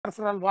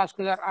peripheral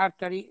vascular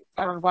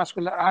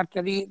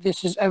artery.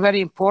 This is a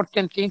very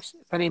important things,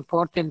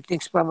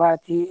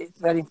 Prabhati,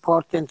 very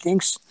important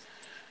things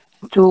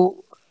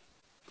to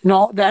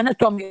know the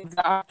anatomy of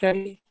the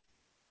artery.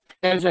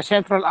 There is a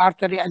central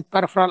artery and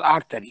peripheral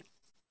artery.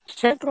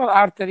 Central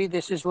artery,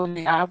 this is when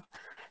we have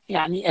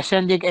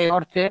ascending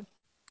aorta,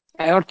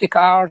 aortic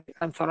arch,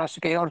 and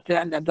thoracic aorta,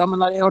 and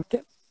abdominal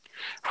aorta.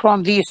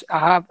 From these, I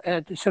have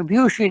a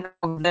distribution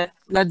of the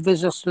blood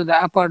vessels to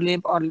the upper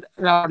limb or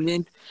lower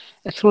limb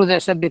through the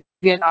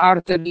subclavian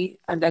artery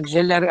and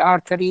axillary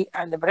artery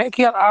and the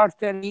brachial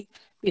artery.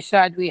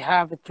 Beside, we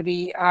have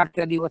three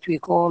artery, what we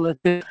call it,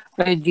 the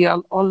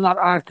radial, ulnar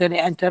artery,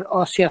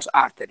 interosseous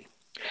artery.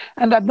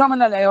 And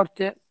abdominal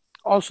aorta,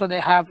 also they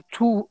have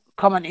two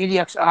common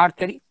iliac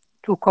artery,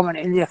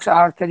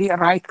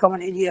 right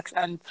common iliac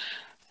and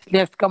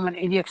left common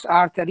iliac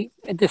artery,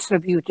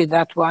 distributed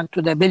that one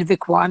to the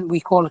pelvic one. We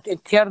call it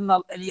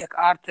internal iliac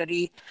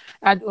artery,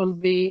 and will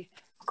be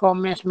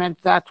commencement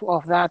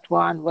of that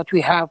one. What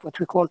we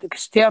call it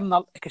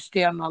external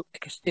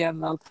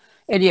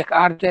iliac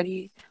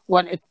artery.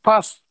 When it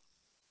passes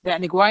the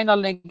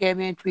inguinal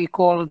ligament, we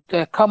call it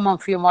the common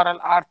femoral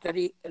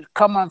artery.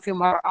 Common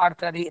femoral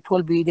artery, it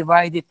will be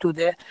divided to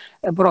the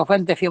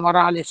profunda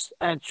femoralis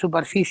and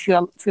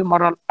superficial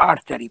femoral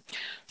artery.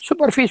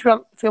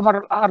 Superficial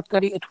femoral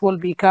artery, it will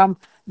become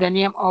the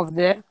name of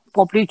the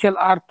popliteal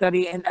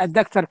artery in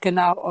adductor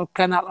canal or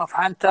canal of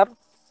Hunter.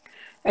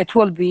 It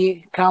will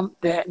become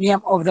the name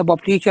of the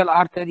popliteal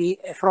artery.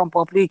 From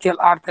popliteal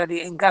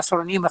artery in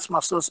gastrocnemius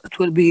muscles, it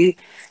will be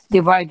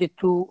divided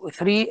to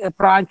three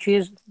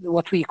branches,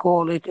 what we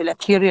call it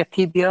anterior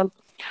tibial,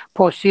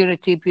 posterior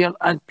tibial,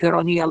 and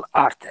peroneal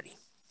artery.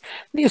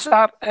 These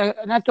are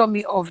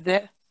anatomy of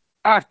the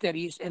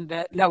arteries in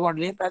the lower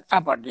limb and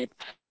upper limb.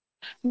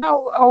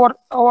 Now our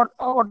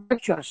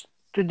lectures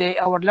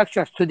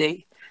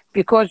today,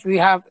 because we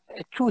have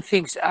two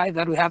things,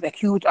 either we have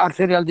acute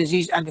arterial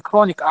disease and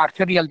chronic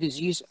arterial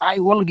disease. I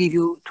will give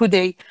you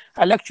today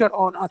a lecture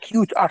on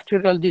acute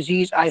arterial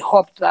disease. I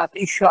hope that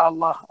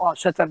inshallah on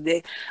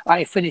Saturday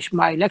I finish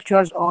my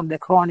lectures on the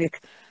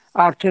chronic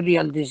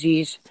arterial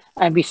disease,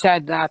 and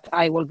beside that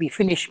I will be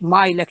finished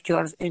my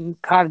lectures in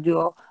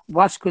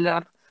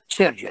cardiovascular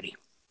surgery.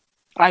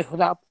 I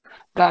hope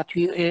that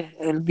you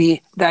will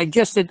be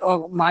digested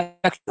of my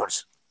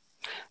lectures.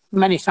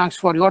 Many thanks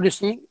for your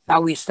listening.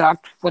 Now we start.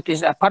 What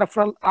is a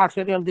peripheral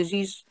arterial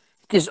disease?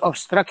 It is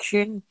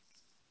obstruction,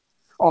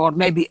 or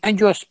maybe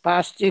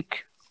angiospastic,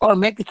 or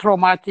maybe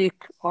traumatic,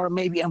 or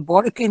maybe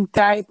embolic in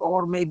type,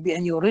 or maybe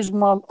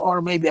aneurysmal,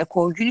 or maybe a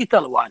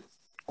congenital one.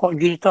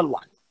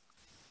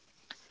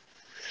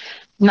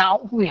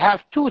 Now we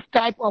have two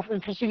types of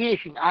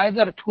investigation.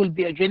 Either it will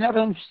be a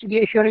general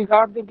investigation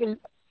regarding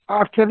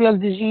arterial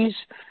disease,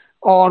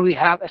 or we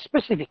have a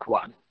specific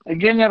one. A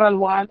general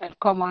one, a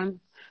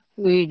common,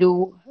 we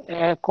do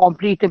a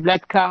complete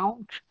blood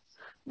count.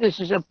 This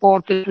is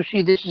important to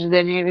see. This is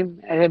the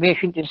name. The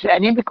patient is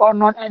anemic or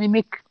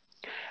non-anemic.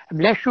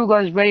 Blood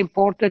sugar is very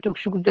important to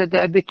exclude the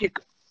diabetic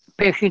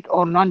patient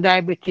or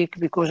non-diabetic,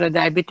 because a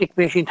diabetic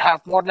patient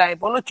have more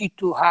liability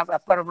to have a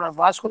peripheral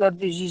vascular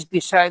disease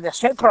beside the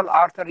central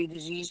artery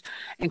disease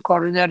and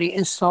coronary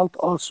insult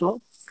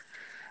also.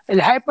 The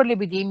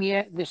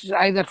hyperlipidemia, this is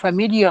either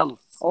familial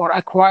or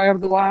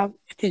acquired one.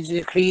 It is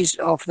increase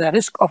of the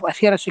risk of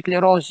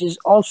atherosclerosis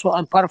also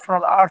in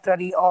peripheral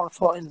artery,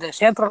 also in the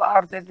central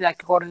artery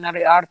like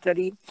coronary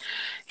artery.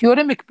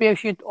 Uremic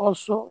patient,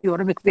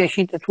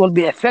 it will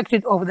be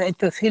affected of the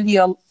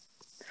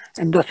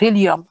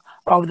endothelium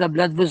of the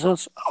blood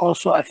vessels,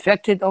 also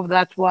affected of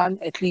that one.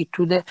 It lead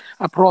to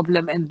a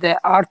problem in the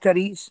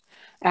arteries,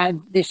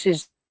 and this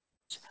is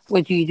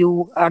what you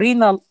do a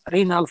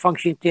renal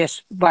function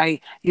test by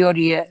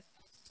urea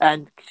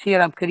and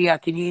serum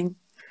creatinine,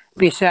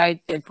 beside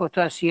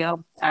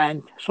potassium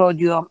and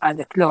sodium and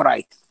the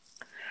chloride.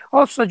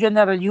 Also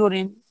general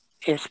urine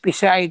is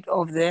beside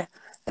of the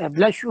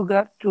blood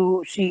sugar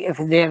to see if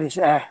there is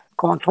a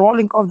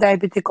controlling of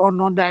diabetic or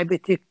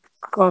non-diabetic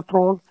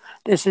control.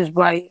 This is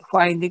by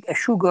finding a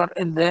sugar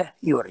in the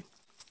urine.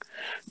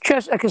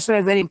 Chest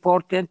X-ray, very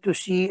important to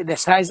see the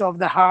size of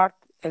the heart,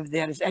 if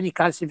there is any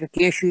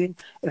calcification.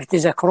 If it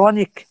is a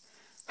chronic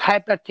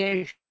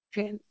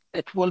hypertension,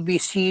 it will be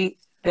see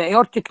the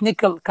aortic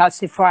nickel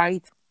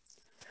calcified.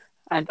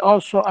 And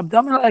also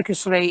abdominal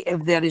X-ray,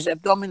 if there is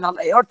abdominal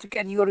aortic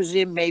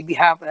aneurysm, maybe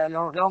have a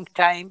long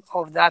time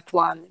of that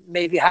one,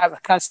 maybe have a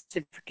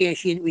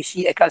calcification. We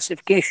see a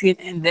calcification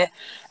in the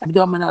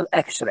abdominal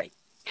X-ray.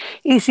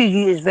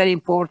 ECG is very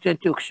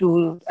important to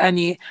exclude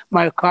any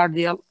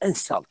myocardial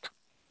insult.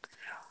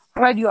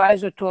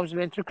 Radioisotopes,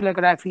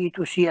 ventriculography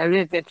to see a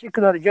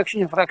ventricular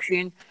ejection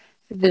fraction.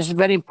 This is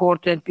very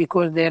important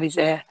because there is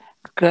a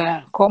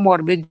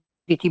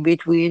comorbidity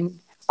between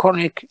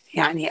chronic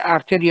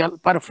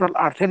peripheral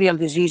arterial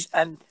disease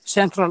and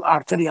central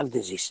arterial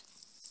disease.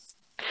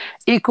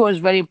 Echo is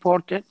very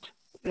important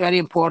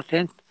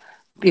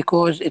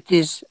because it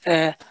is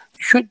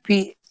should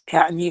be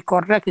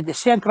corrected, the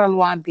central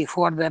one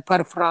before the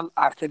peripheral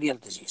arterial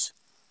disease.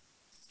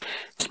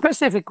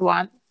 Specific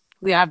one,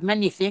 we have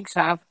many things.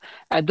 Have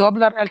a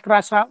Doppler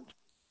ultrasound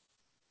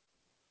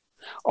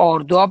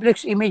or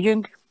duplex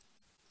imaging,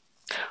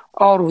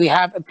 or we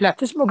have a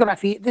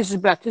platysmography. This is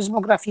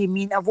platysmography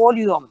mean a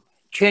volume,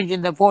 change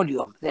in the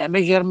volume, the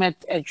measurement,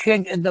 a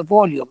change in the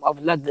volume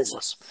of blood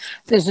vessels.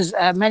 This is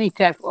many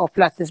types of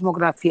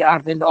platysmography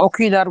are in the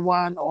ocular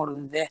one or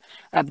in the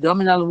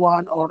abdominal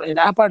one or in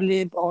upper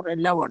limb or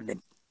in lower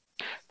limb.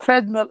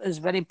 Treadmill is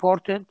very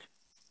important.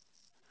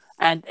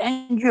 And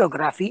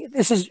angiography,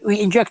 this is we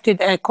injected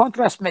a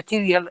contrast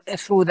material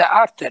through the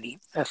artery,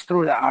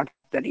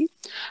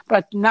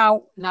 but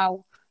now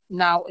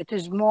it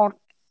is more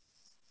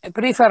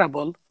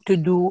preferable to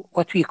do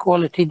what we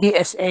call it a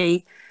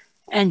DSA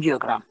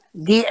angiogram.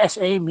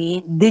 DSA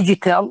means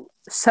digital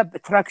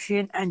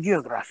subtraction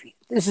angiography.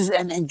 This is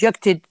an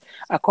injected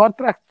a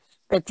contrast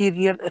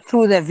material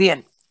through the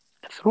vein,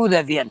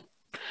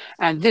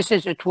 and this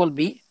is it will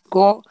be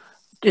go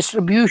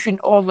distribution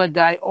all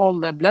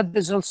the blood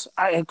vessels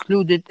are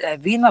included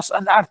venous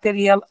and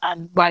arterial,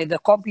 and by the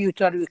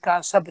computer you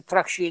can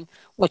subtraction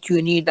what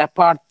you need, a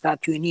part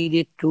that you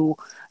needed to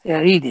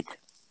read it.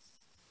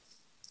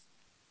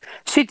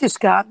 CT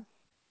scan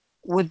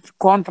with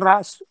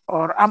contrast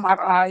or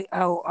MRI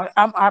or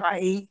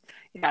MRI,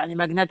 يعني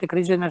magnetic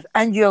resonance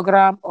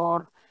angiogram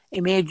or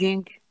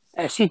imaging.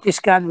 CT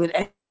scan with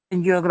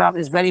angiogram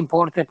is very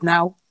important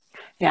now.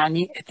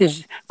 يعني it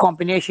is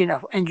combination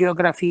of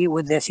angiography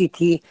with the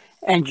CT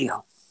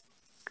angio.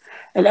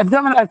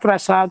 Abdominal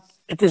ultrasound,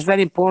 it is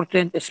very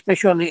important,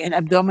 especially in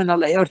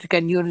abdominal aortic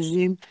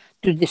aneurysm,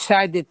 to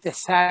decide the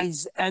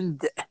size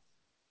and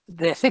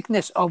the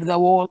thickness of the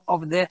wall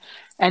of the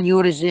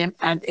aneurysm,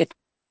 and it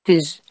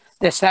is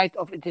the site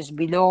of it is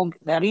belong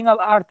the renal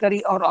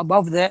artery or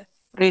above the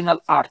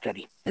renal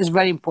artery. It's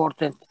very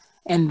important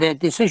in the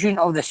decision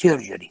of the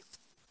surgery.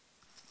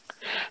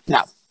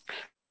 Now,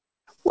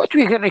 what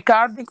we are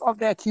regarding of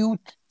the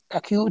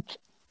acute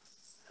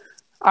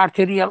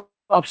arterial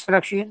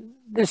obstruction,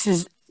 this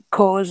is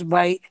caused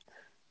by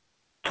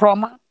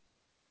trauma,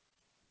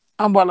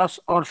 embolus,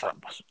 or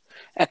thrombus.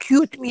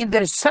 Acute means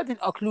there is sudden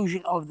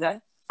occlusion of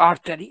the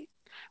artery.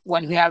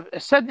 When we have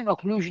a sudden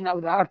occlusion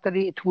of the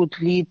artery, it would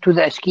lead to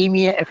the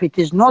ischemia. If it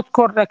is not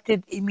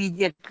corrected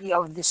immediately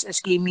of this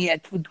ischemia,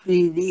 it would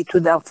lead to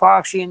the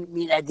infarction,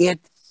 mean a dead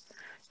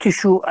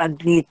tissue,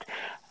 and lead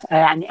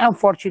and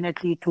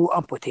unfortunately to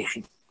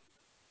amputation.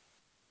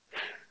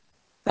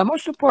 The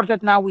most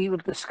important now we will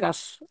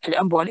discuss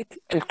embolic.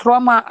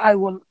 Trauma, I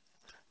will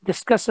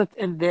discuss it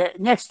in the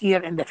next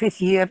year, in the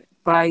 5th year,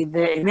 by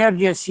the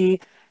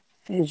emergency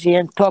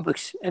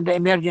topics. In the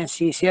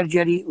emergency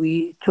surgery,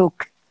 we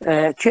took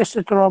chest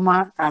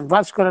trauma and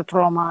vascular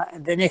trauma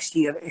in the next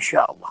year,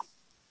 inshallah.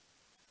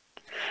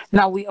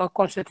 Now we are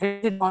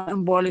concentrated on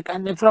embolic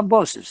and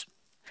thrombosis.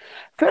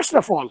 First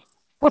of all,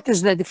 what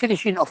is the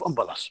definition of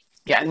embolus?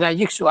 يعني إذا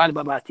يجيك سؤال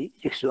باباتي،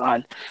 يجيك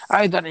سؤال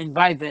either in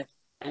Viva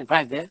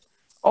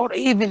or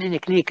even in a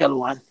clinical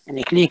one, in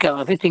a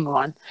clinical fitting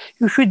one,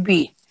 you should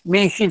be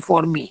mentioned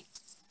for me.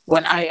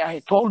 When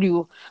I told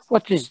you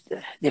what is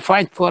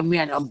defined for me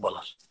an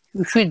embolus,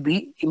 you should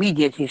be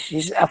immediately, this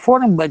is a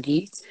foreign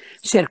body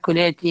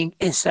circulating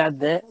inside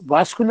the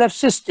vascular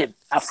system,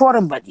 a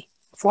foreign body.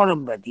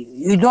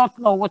 You don't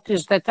know what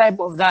is the type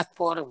of that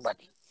foreign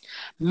body.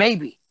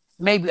 Maybe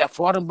a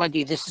foreign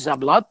body, this is a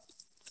blood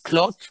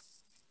clot,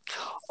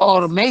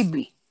 or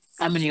maybe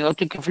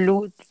amniotic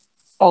fluid,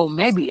 or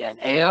maybe an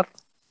air,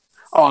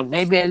 or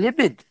maybe a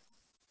lipid,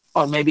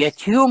 or maybe a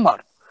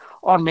tumor,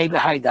 or maybe a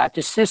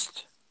hydatid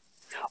cyst,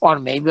 or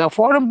maybe a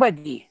foreign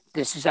body.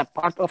 This is a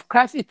part of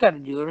catheter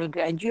during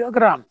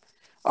angiogram,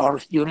 or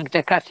during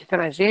the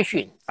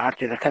catheterization,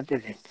 arterial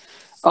catheterization.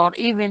 Or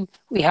even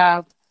we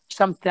have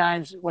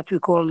sometimes what we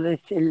call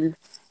it,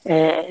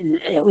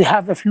 we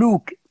have a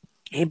fluke,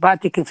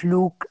 hepatic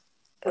fluke,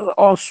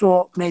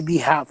 also maybe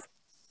have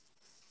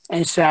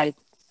inside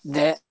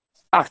the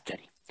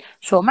artery.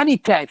 So many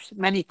types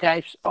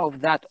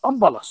of that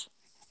embolus.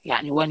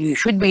 Yani when you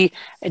should be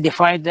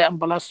define the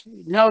embolus,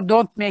 no,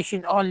 don't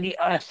mention only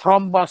a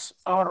thrombus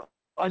or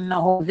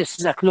no, this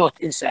is a clot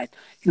inside.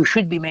 You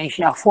should be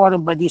mentioning a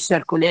foreign body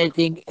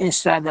circulating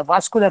inside the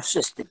vascular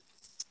system.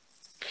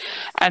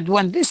 And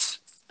when this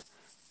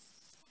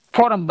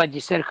foreign body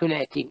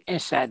circulating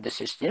inside the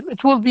system,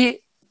 it will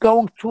be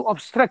going to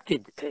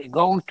obstructed,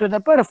 going to the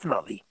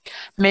peripherally.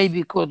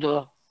 Maybe could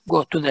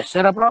go to the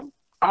cerebral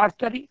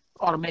artery,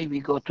 or maybe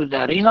go to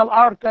the renal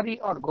artery,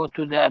 or go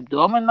to the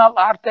abdominal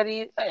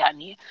artery,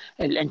 يعني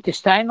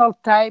intestinal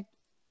type,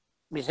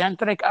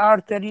 mesenteric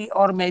artery,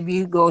 or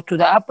maybe go to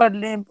the upper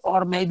limb,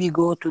 or maybe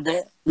go to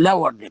the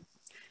lower limb.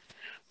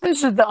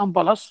 This is the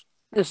embolus.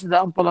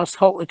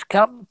 How it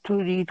comes to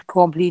lead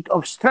complete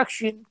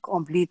obstruction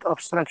of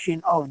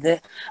the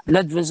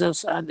blood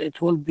vessels, and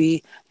it will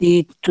be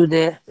lead to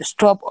the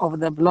stop of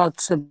the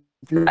blood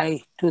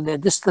supply to the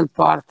distal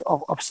part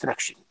of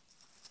obstruction.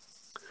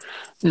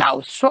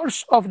 Now,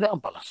 source of the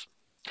embolus.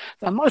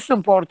 The most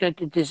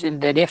important, it is in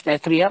the left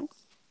atrial,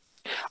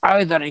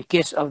 either in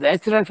case of the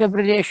atrial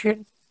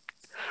fibrillation,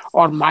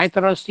 or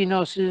mitral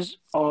stenosis,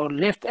 or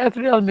left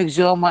atrial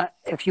myxoma,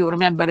 if you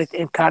remember it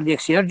in cardiac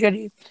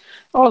surgery.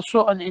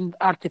 Also, an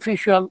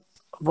artificial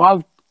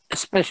valve,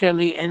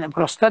 especially in a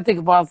prosthetic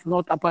valve,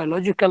 not a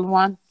biological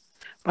one.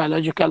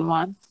 Biological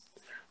one.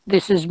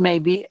 This is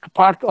maybe a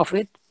part of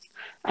it.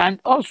 And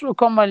also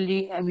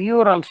commonly a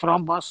mural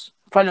thrombus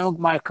following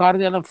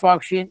myocardial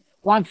infarction.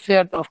 One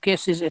third of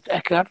cases it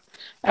occur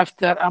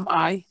after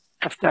MI,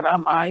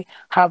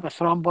 have a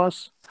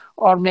thrombus,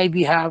 or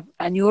maybe have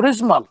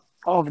aneurysmal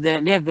of the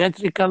left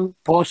ventricle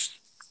post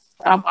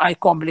MI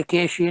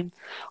complication,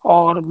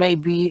 or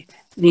maybe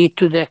lead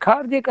to the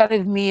cardiac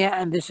arrhythmia,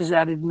 and this is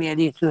arrhythmia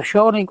lead to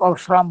shortening of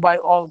thrombi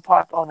all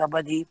part of the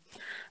body.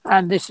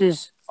 And this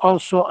is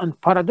also a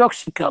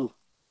paradoxical.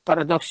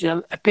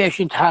 A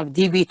patient have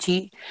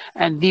DVT,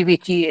 and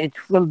DVT it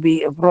will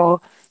be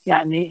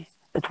يعني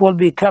it will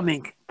be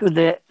coming to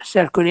the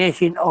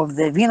circulation of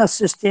the venous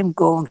system,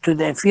 going to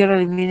the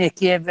inferior vena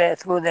cava,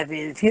 through the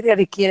inferior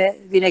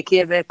vena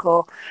cava,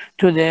 go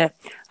to the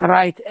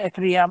right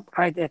atrium.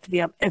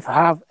 If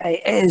have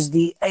a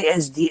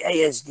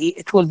ASD,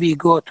 it will be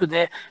go to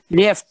the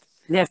left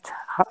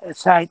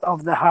side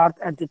of the heart,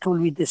 and it will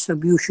be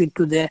distribution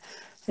to the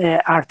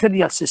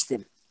arterial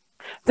system.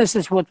 This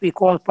is what we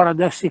call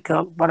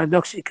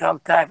paradoxical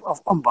type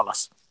of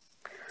embolus.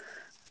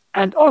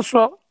 And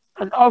also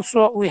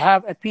we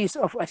have a piece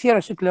of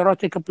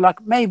atherosclerotic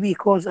plaque maybe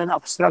cause an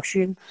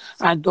obstruction.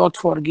 And don't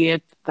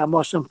forget the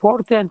most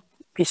important,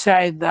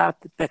 beside that,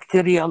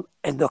 bacterial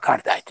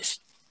endocarditis.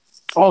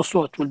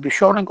 Also, it will be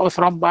showing of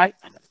thrombi.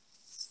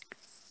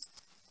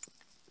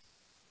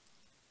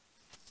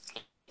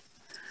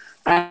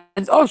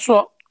 And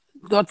also,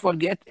 don't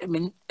forget, I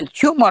mean,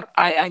 tumor,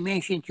 I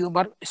mentioned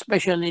tumor,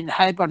 especially in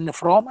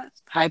hypernephroma.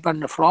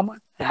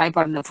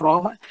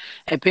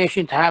 A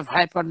patient have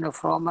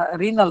hypernephroma,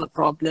 renal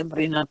problem,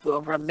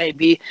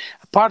 maybe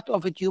part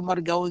of a tumor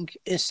going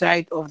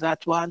inside of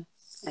that one.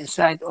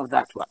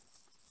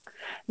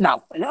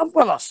 Now, an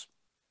embolus.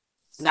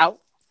 Now,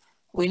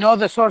 we know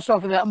the source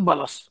of the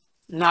embolus.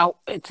 Now,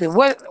 it's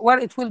where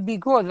it will be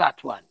go,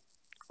 that one.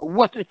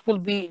 What it will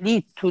be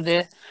lead to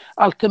the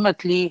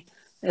ultimately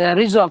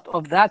result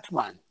of that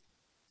one.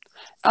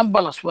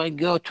 Embolus will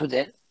go to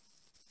the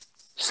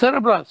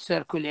cerebral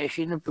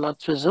circulation of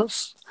blood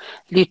vessels,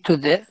 lead to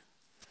the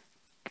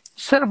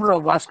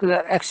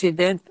cerebrovascular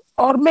accident,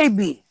 or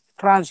maybe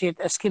transient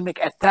ischemic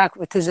attack,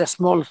 which is a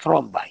small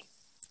thrombi.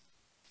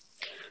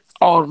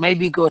 Or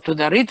maybe go to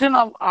the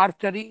retinal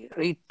artery,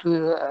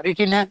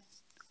 retina,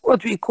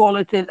 what we call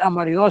it in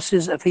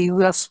amaurosis of the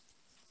US.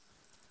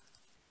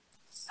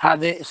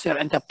 هذا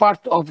and a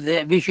part of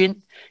the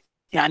vision,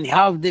 يعني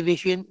half the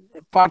vision,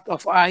 part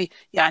of eye,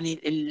 يعني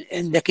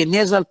in the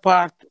nasal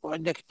part or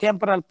in the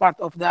temporal part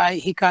of the eye,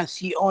 he can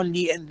see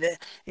only in the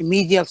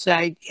medial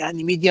side,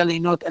 يعني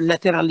medially not, and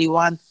laterally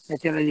one.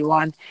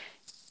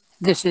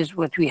 This is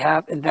what we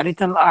have in the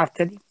retinal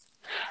artery.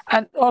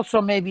 And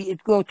also maybe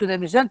it go to the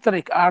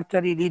mesenteric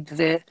artery, lead to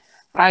the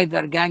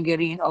either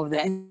gangrene of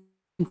the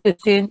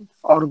intestine,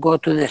 or go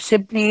to the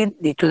spleen,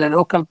 lead to the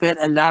local pain,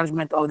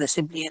 enlargement of the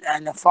spleen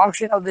and the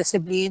function of the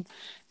spleen.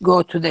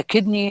 Go to the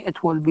kidney,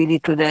 it will be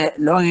lead to the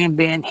lung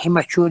pain,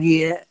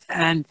 hematuria,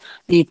 and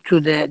lead to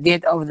the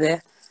death of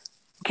the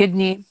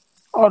kidney.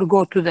 Or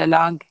go to the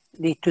lung,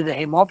 lead to the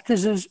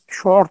hemoptysis,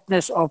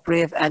 shortness of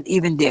breath, and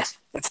even death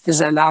if it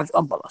is a large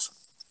embolus.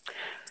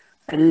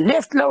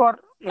 Left lower,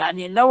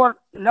 يعني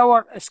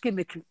lower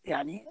ischemic,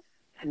 يعني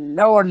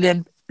lower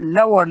limb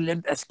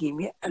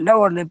ischemia.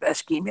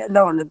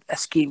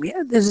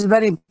 This is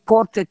very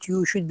important.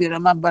 You should be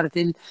remembered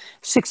in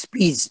 6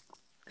 P's.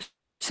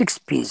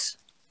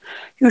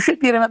 You should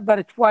be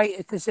remembered why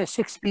it is a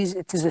 6 P's.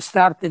 It is a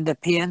start in the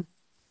pain,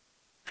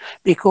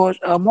 because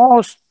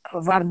most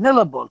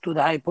vulnerable to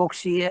the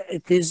hypoxia,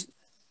 it is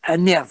a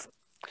nerve.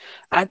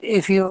 And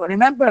if you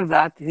remember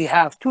that, we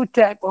have 2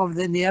 types of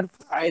the nerve,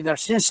 either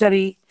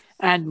sensory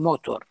and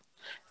motor.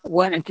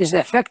 When it is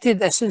affected,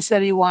 the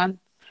sensory one,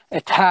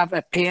 it have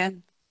a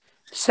pain.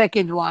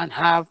 Second one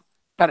have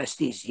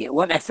paresthesia.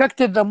 When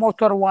affected the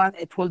motor one,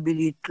 it will be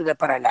lead to the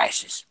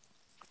paralysis.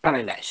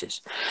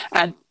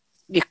 And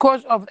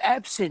because of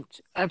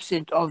absent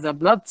of the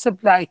blood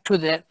supply to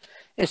the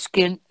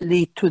skin,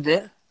 lead to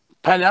the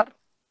pallor,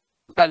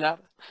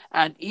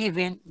 and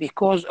even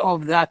because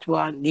of that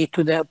one, lead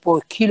to the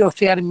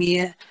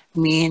poikilothermia,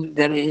 mean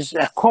there is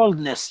a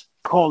coldness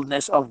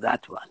of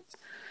that one.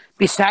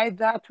 Beside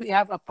that, we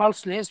have a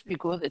pulseless,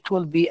 because it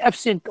will be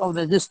absent of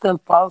the distal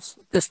pulse,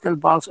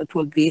 it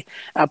will be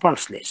a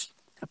pulseless.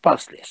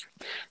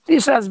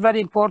 This is very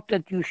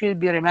important. You should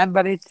be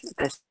remembering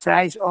the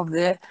size of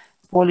the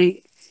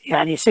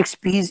يعني 6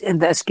 P's in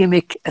the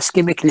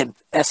ischemic limb.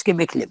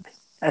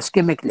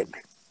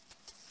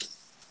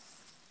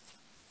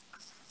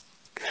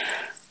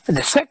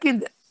 The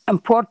second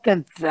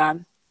important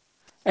then,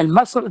 the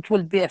muscle, it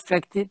will be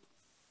affected,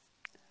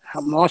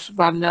 most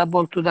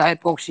vulnerable to the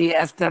hypoxia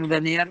after the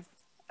nerve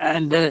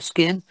and the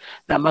skin,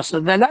 the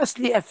muscle. The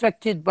lastly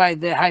affected by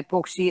the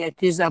hypoxia,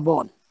 it is a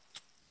bone.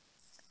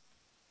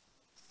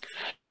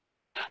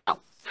 Now,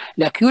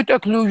 The acute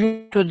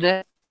occlusion to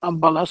the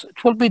umbilus,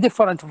 it will be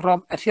different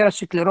from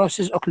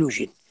atherosclerosis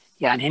occlusion.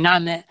 يعني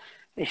هنا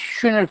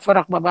شنو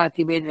الفرق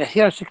بباتي بين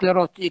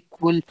الاتherosclerotic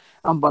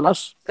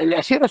والامبلس؟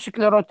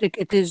 الاتherosclerotic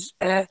it is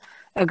a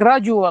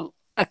gradual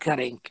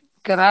occurring,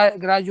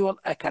 gradual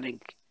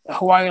occurring,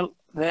 while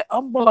the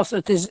umbilus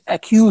it is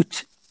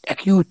acute.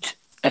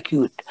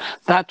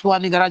 That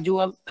one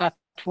gradual, that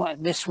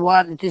one, this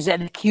one it is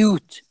an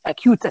acute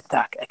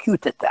attack.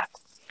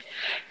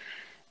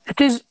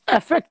 It is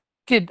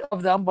affected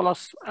of the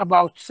umbilus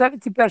about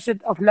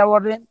 70% of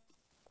lower limb,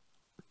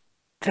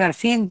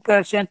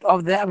 13%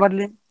 of the upper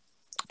limb,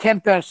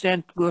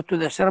 10% go to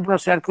the cerebral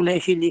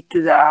circulation, lead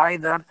to the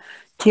either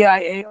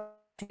TIA or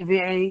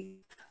TVA,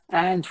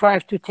 and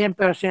 5 to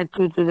 10%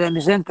 go to the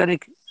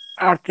mesenteric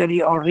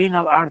artery or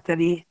renal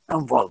artery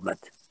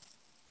involvement.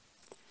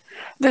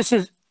 This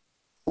is,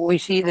 we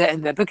see that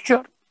in the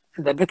picture.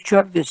 In the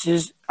picture, this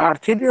is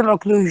arterial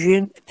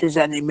occlusion. It is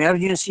an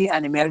emergency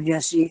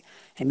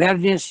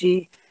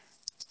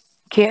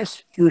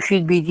case. You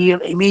should be deal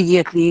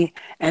immediately,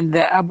 and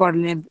the upper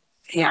limb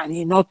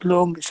يعني not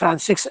long than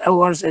 6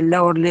 hours, and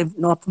lower limb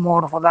not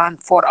more than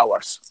 4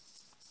 hours.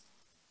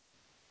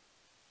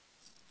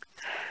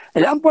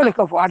 The embolic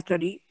of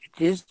artery,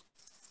 it is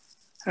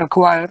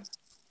require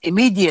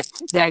immediate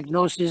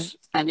diagnosis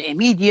and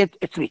immediate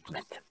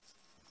treatment.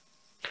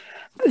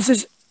 This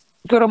is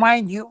to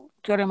remind you,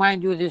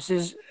 this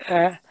is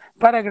a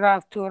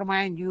paragraph to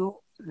remind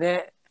you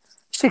the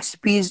 6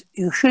 P's.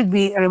 You should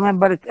be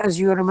remember it as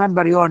you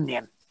remember your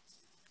name.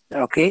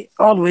 Okay,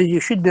 always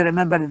you should be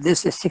remembering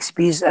this is 6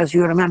 P's as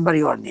you remember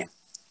your name.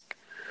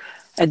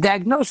 A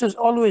diagnosis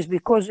always,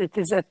 because it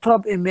is a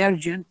top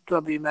emergent,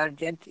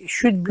 it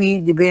should be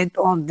depend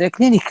on the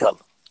clinical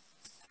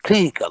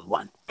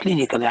one.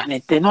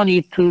 يعني they don't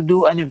need to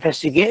do an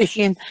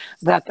investigation,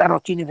 that a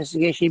routine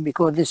investigation,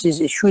 because this is,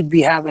 it should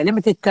be have a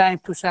limited time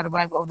to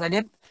survive of the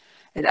limb.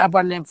 The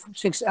upper limb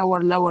 6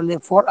 hours, lower limb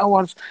 4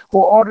 hours.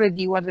 Who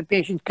already when the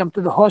patient come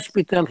to the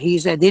hospital,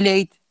 he's a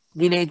delayed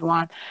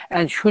one,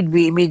 and should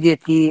be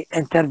immediately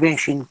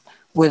intervention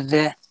with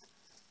the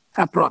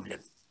problem.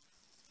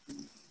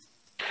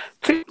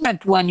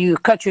 Treatment, when you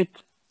catch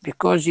it,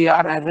 because you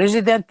are a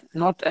resident,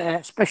 not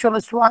a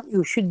specialist one,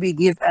 you should be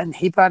give an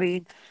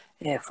heparin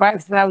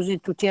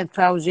 5,000 to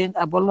 10,000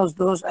 a bolus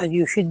dose, and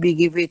you should be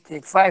give it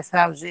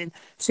 5,000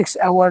 6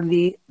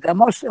 hourly. The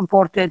most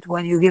important,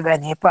 when you give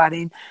an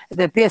heparin,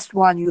 the best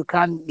one you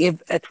can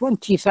give a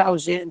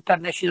 20,000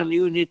 international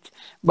unit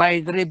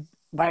by drip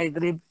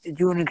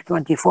during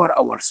 24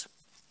 hours.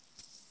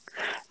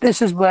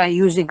 This is by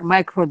using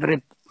micro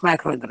drip.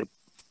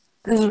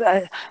 This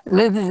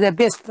is the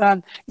best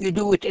one. You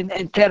do it in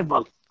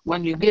interval.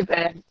 When you give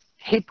a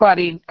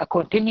heparin, a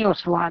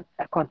continuous one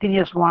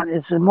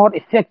is more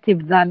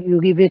effective than you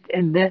give it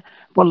in the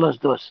bolus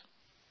dose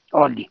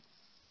only.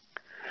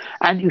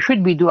 And you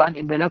should be doing an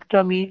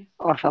embolectomy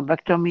or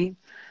thrombectomy,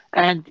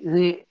 and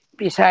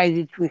besides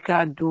it, we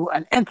can do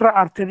an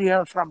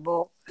intra-arterial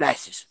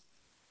thrombolysis.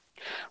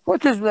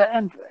 What is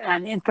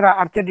an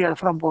intra-arterial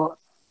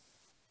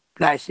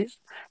thrombolysis?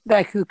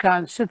 Like you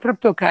can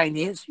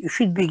streptokinase, you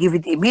should be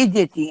given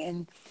immediately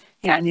in,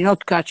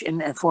 not catch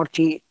in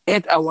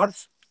 48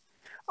 hours,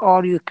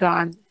 or you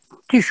can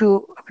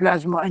tissue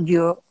plasma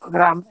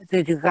angiogram,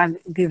 that you can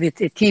give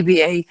it a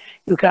TBA,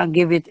 you can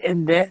give it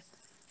in the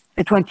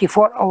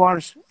 24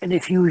 hours in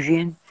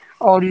infusion,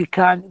 or you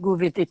can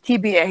give it a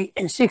TBA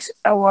in 6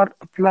 hour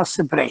plus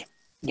spray.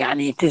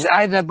 It is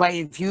either by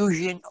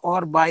infusion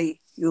or by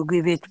you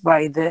give it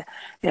by the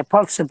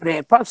pulse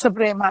spray. Pulse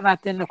spray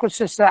معناته انه كل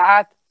 6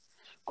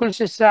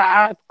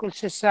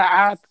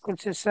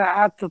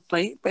 ساعات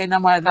تطي،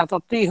 بينما اذا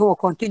تطيه هو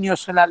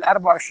continuous خلال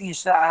 24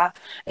 ساعة.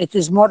 It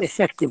is more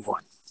effective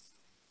one.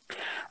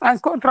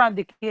 And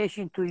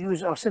contraindication to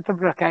use of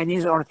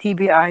streptokinase or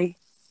TBI,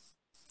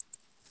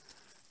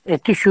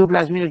 tissue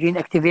plasminogen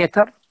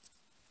activator,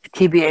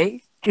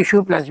 TBA,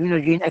 tissue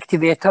plasminogen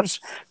activators.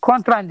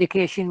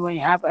 Contraindication when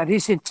you have a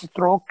recent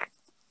stroke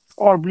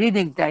or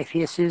bleeding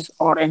diaphysis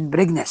or in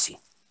pregnancy.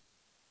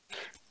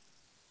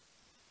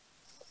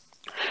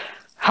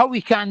 How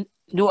we can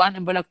do an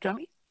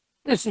embolectomy?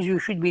 This is, you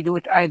should be do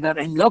it either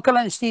in local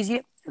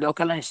anesthesia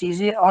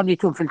only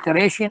to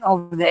infiltration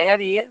of the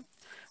area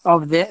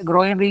of the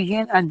groin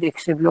region and the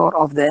explore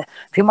of the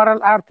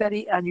femoral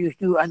artery, and you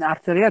do an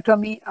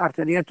arteriotomy.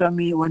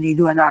 When you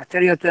do an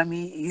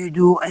arteriotomy, you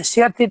do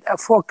inserted a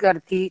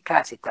Fogarty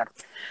catheter.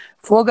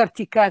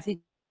 Fogarty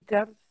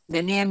catheter,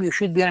 the name you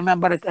should be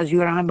remember it as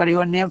you remember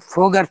your name,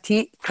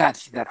 Fogarty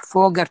catheter.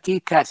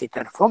 Fogarty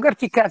catheter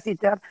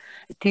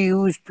to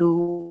use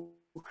to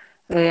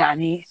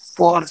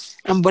for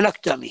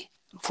embolectomy.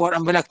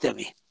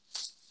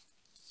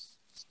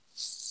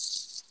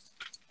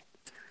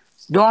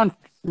 Don't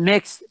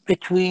mix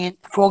between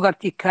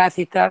Fogarty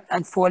catheter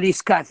and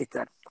Foley's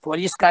catheter.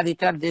 Foley's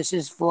catheter, this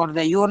is for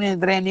the urine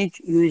drainage,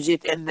 use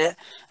it in the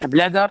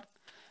bladder.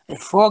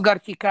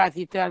 Fogarty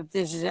catheter,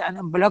 this is an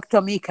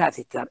embolectomy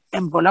catheter.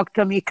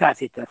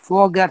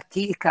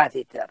 Fogarty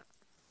catheter.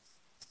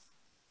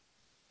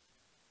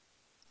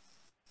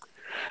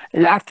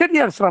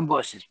 الارتيريال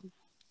ثرومبوسيس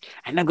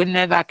احنا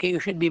قلنا ذاك you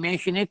should be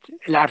mentioned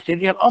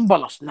الارتيريال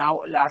امبولس.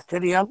 now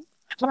الارتيريال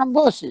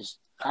thrombosis.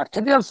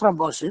 arterial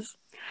thrombosis,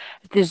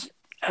 it is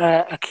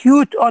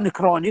acute on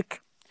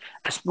chronic,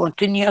 a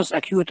spontaneous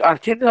acute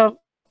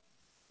arterial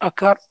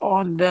occur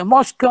on the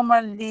most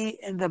commonly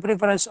in the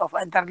prevalence of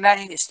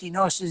underlying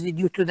stenosis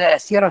due to the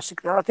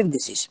atherosclerotic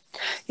disease.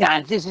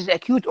 يعني this is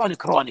acute on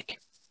chronic,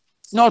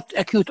 not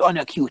acute on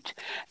acute.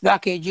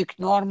 ذاك يجيك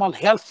normal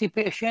healthy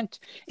patient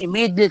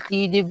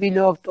immediately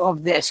developed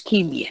of the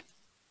ischemia.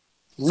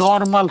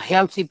 Normal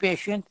healthy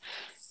patient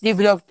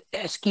developed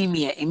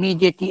ischemia,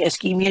 immediately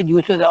ischemia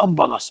due to the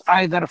embolus,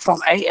 either from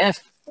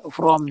AF,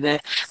 from the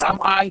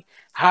MI,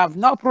 have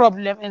no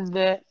problem in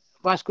the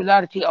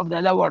vascularity of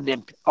the lower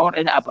limb or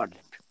in upper limb.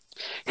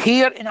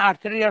 Here in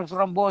arterial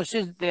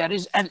thrombosis, there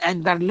is an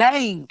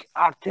underlying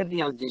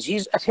arterial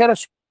disease,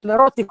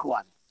 atherosclerotic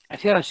one.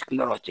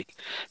 Atherosclerotic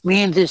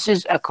means this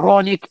is a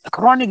chronic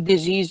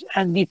disease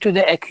and lead to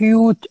the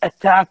acute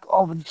attack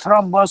of the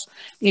thrombus,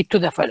 lead to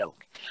the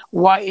following.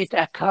 Why it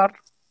occur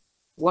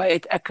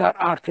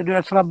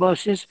arterial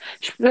thrombosis,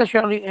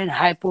 especially in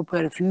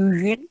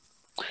hypoperfusion.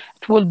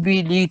 It will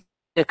be lead to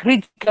the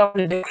critical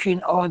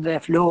reduction of the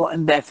flow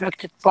in the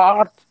affected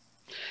part,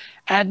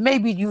 and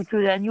maybe due to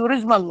the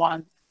aneurysmal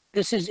one.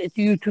 This is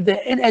due to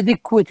the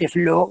inadequate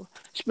flow,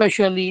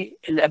 especially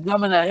the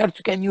abdominal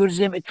aortic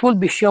aneurysm. It will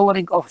be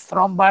showing of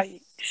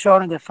thrombi,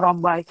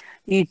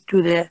 lead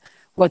to the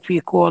what we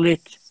call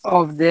it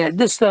of the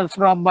distal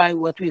thrombi,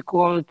 what we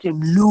call it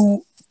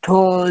blue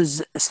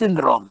toes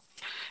syndrome.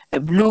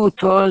 blue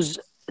toes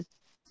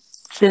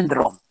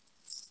syndrome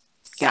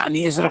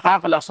يعني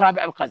ازرقاق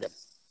الاصابع القدم.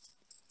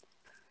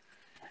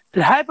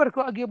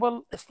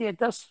 الهايبركواجيبل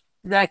status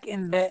like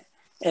in the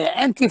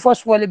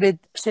antiphospholipid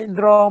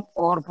syndrome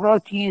or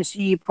protein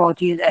C,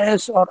 protein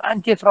S, or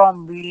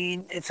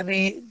antithrombin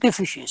 3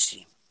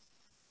 deficiency.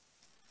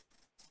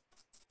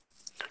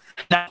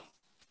 Now,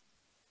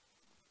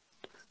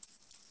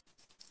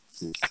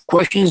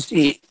 questions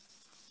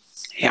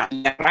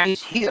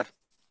arise here.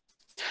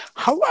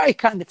 How I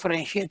can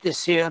differentiate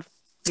this here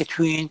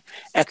between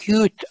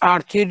acute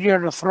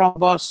arterial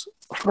thrombus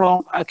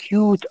from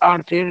acute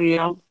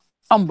arterial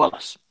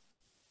embolus?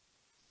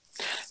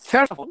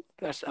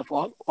 First of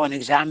all, on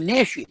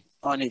examination,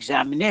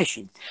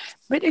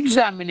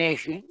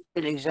 mid-examination,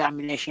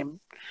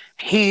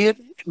 here,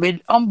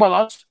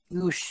 mid-embolus,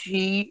 you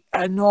see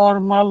a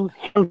normal,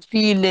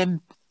 healthy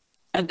limb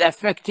and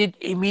affected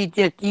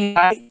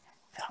immediately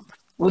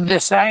with the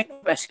sign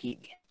of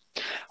ischemia.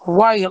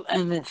 While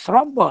in the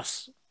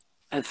thrombus,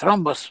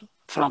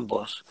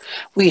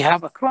 we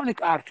have a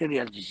chronic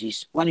arterial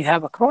disease. When you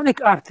have a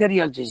chronic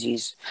arterial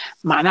disease,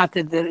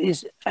 معناته there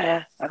is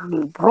a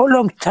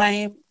prolonged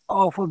time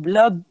of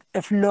blood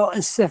flow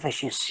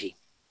insufficiency.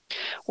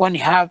 When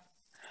you have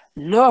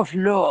low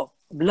flow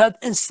blood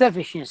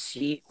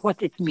insufficiency,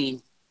 what it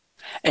mean?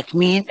 It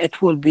mean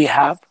it will be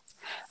have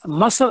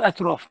muscle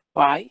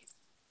atrophy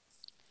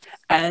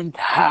and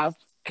have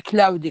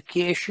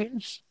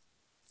claudications.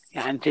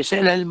 يعني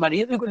تسأل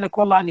المريض يقول لك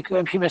والله أنا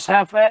أمشي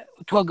مسافة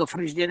وتوقف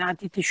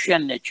رجليناتي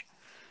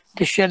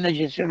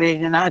تشنج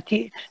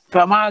رجليناتي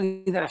فما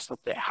أقدر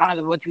أستطيع.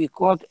 هذا what we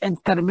call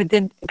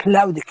intermittent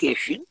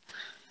claudication.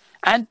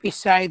 And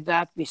beside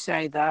that,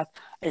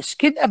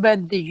 skin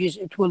appendages,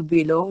 it will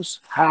be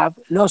have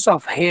loss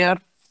of hair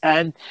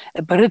and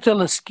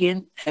brittle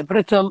skin,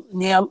 brittle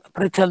nail,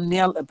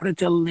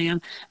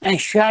 and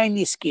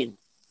shiny skin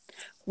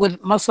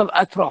with muscle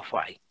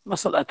atrophy.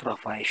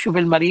 شوف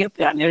المريض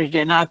يعني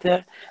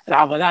رجليناته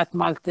العضلات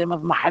مالته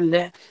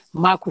مضمحله،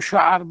 ماكو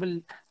شعر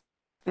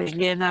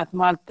بالرجلينات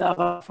مالته،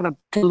 ظفره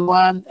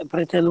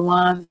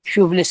بريتل1.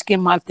 شوف السكين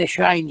مالته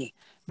شايني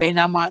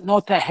بينما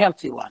نوت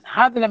هيلثي وان.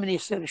 هذا لما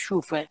يصير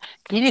تشوفه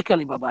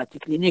كلينيكالي باباتي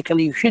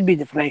كلينيكالي you should be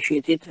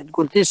differentiated.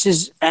 تقول this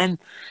is an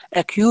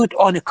acute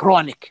on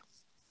chronic.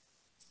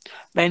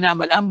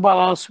 بينما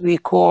الامبلس we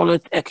call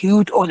it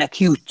acute on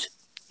acute.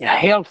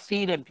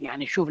 healthy limb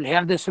يعني شوف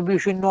الهير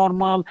distribution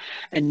normal,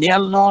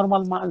 النيل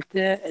normal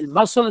مالته,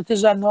 المسل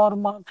is a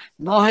normal,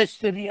 no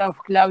history of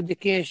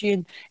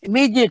claudication,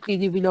 immediately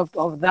developed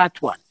of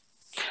that one.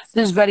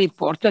 This is very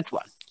important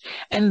one.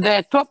 In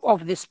the top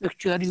of this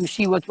picture, you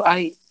see what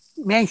I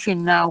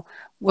mentioned now,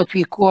 what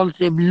we call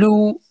the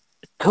blue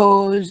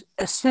toes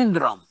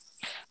syndrome.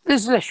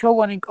 This is a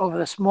showing of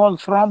the small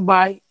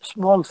thrombi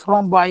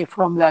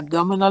from the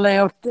abdominal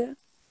aorta,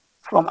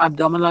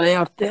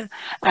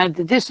 and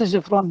this is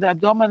from the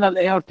abdominal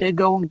aorta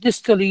going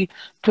distally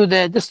to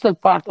the distal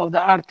part of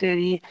the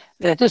artery.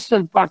 The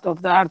distal part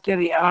of the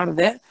artery are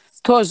the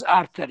toes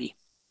artery.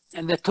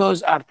 And the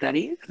toes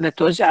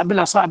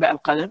بالأصابع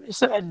القدم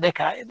يصير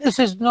عندك هاي. This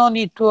is no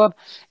need for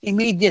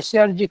immediate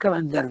surgical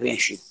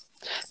intervention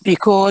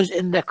because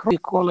in the we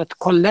call it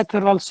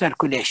collateral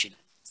circulation.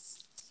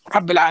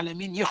 رب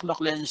العالمين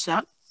يخلق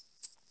للإنسان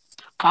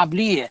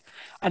قابلية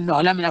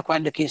أنه لما يكون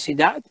عندك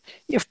انسداد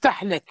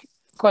يفتح لك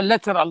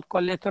collateral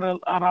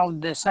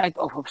around the site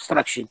of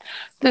obstruction.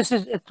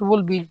 It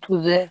will be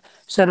to the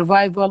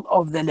survival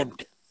of the limb.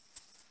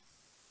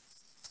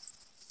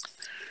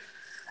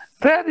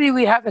 Rarely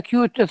we have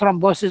acute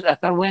thrombosis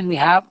occur when we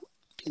have,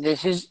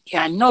 this is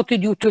not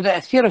due to the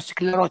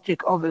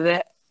atherosclerotic of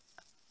the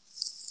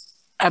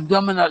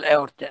abdominal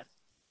aorta.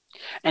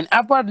 An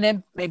upper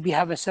limb, maybe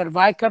have a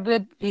cervical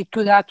rib lead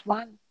to that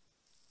one,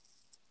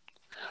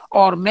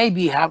 or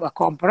maybe have a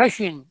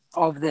compression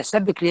of the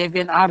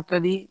subclavian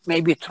artery,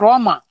 maybe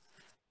trauma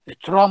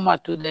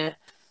to the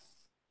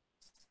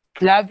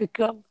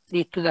clavicle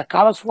lead to the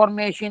callus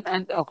formation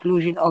and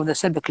occlusion of the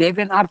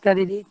subclavian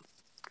artery lead.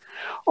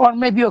 or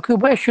maybe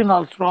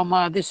occupational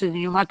trauma. This is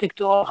pneumatic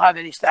tool. هذا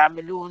اللي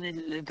يستعملون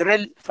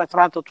الدريل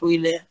فترات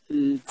طويلة.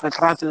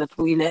 الفترات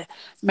الطويلة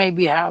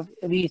maybe have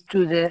lead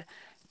to the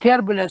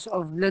turbulence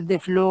of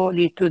blood flow,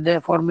 lead to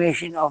the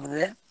formation of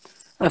the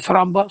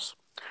thrombus,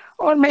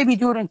 or maybe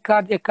during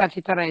cardiac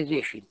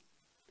catheterization.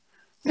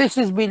 This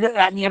is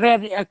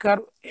rarely occur,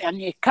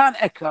 can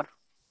occur,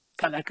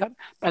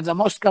 but the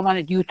most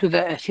common due to the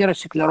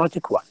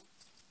atherosclerotic one.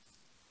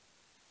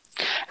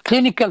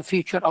 Clinical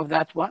feature of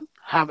that one,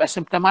 have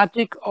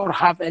asymptomatic or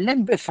have a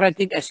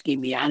lymphocytic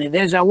ischemia. And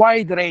there's a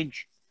wide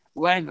range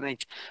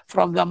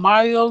from the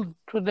mild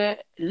to the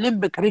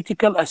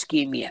lymphocritical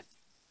ischemia.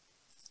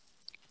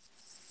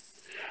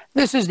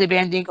 This is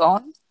depending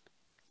on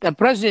the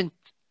present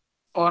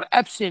or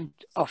absent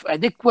of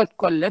adequate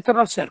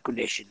collateral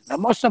circulation. The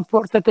most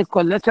important is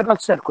collateral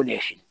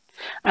circulation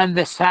and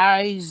the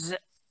size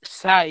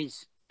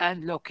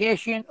and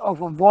location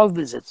of involved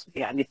visits.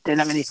 يعني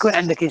لما يكون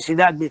عندك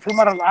انسداد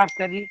بالفيمورال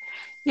artery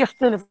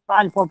يختلف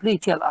عن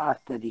popliteal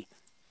artery.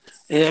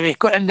 لما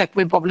يكون عندك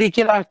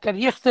بالpopliteal artery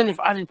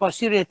يختلف عن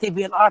posterior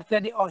tibial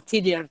artery أو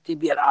anterior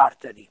tibial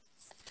artery.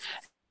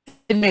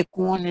 لما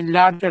يكون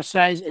larger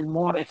size and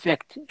more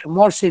effect,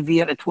 more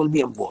severe, it will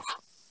be involved.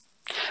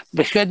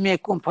 بس قد ما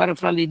يكون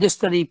peripherally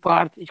distally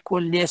part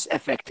يكون less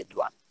affected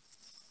one.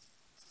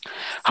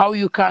 How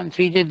you can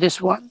treat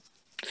this one?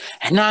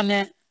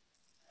 هنا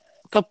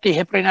تعطي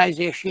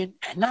heparinization.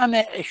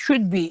 هنا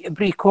should be a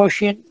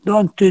precaution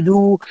don't to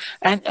do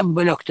an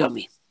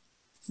embolectomy.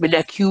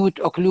 بالacute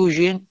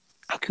occlusion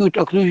to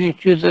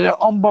the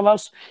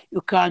embolus,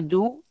 you can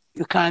do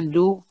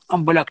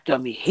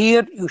embolectomy.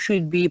 Here you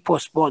should be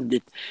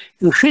postponed.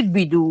 You should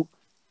be do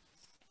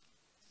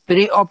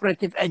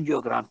pre-operative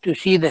angiogram to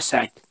see the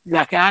site.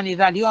 لكن أنا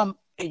إذا اليوم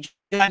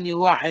جاني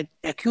واحد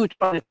acute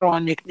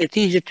chronic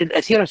نتيجة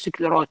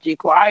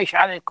الأثيروسكليروتيك وعايش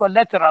على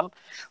الكولاترال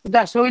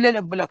ودا أسوي له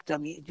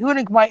الامبولكتومي.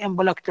 during my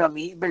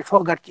embolectomy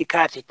بالفوجرتي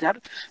كاثيتر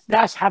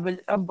دا أسحب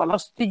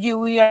الامبولس تجي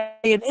ويا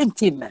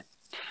الانتيما.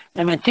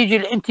 لما تيجي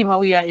الانتيما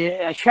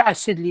ويا أشعة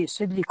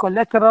السدلي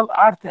collateral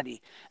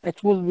artery,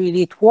 it will be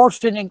lead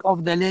worsening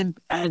of the limb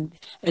and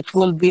it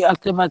will be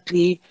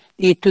ultimately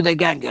lead to the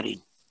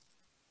gangrene.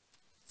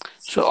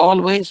 So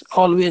always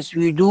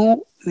we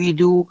do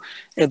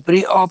a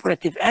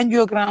preoperative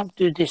angiogram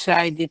to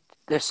decide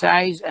the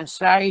size and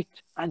site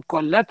and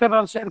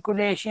collateral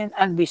circulation,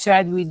 and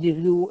beside we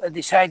do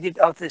decided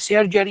of the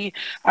surgery.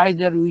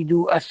 Either we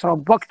do a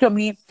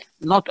thrombectomy,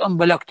 not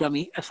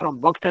embolectomy, a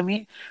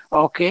thrombectomy,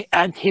 okay,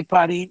 and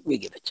heparin we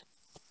give it.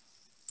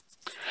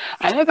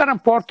 Another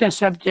important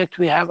subject,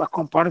 we have a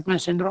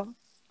compartment syndrome.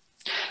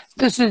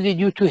 This is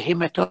due to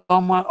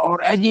hematoma or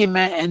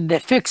edema in the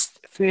fixed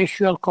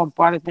fascial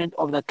compartment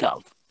of the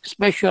calf,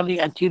 especially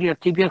anterior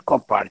tibial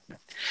compartment.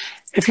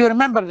 If you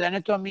remember the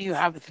anatomy, you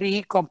have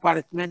 3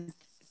 compartments.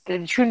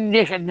 شنو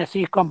ليش عندنا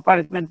 3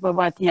 compartment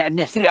بابات؟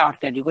 عندنا 3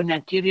 artery. قلنا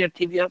anterior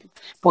tibial,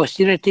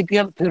 posterior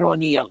tibial,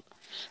 peroneal.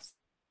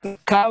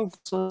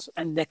 Calves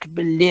عندك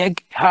بالleg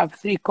have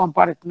 3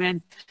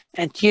 compartments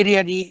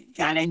anteriorly.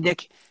 يعني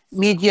عندك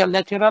medial,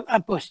 lateral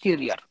and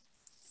posterior.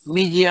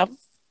 Medial,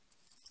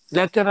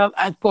 lateral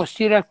and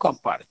posterior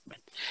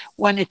compartment.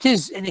 When it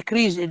is an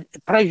increase in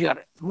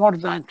pressure more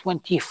than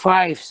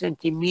 25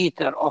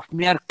 centimeter of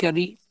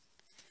mercury,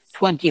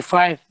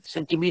 25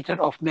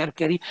 centimeter of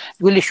mercury,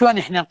 يقول لي شلون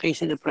احنا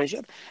نقيس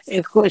البريشر؟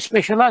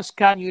 specialized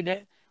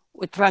cannula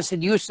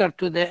وترانسديوسر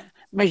to the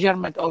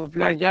measurement of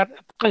pressure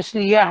تقيس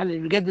لي اياها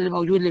القد اللي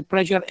موجود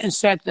للبريشر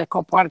inside the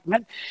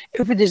compartment.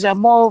 If it is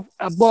above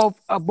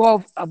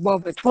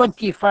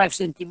 25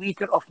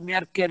 centimeter of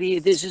mercury,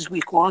 this is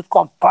we call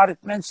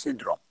compartment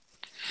syndrome.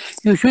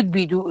 You should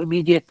be do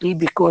immediately,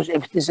 because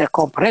if it is a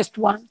compressed,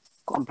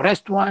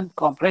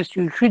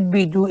 you should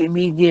be do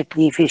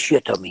immediately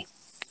fasciotomy.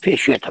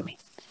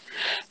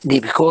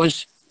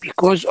 Because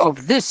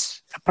of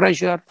this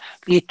pressure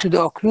lead to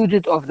the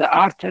occluded of the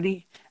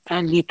artery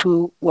and lead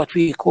to what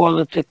we call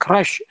it the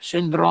crush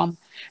syndrome.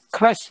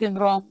 Crush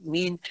syndrome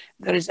means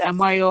there is a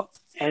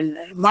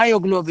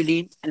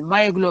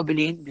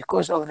myoglobulin,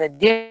 because of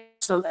the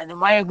and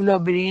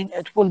myoglobulin,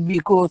 it will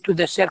go to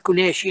the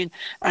circulation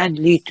and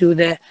lead to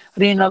the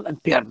renal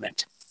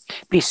impairment.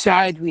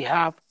 Besides we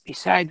have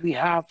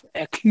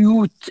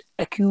acute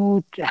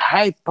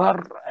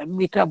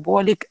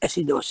hypermetabolic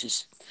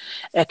acidosis.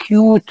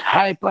 Acute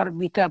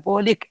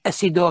hypermetabolic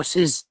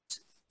acidosis.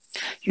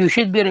 You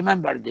should be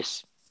remember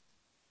this.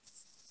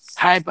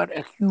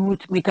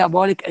 Hyperacute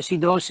metabolic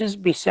acidosis.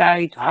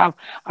 Besides have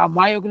a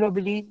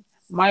myoglobulin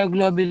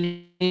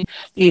myoglobulin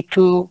lead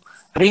to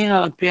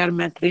renal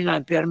impairment.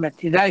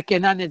 لذلك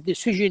هنا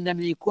الديسيجن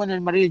لما يكون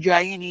المريض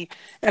جاييني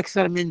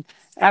اكثر من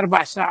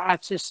 4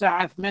 ساعات 6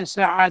 ساعات 8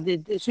 ساعات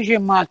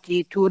الديسيجن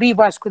مالتي to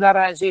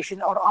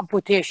revascularization or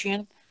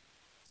amputation.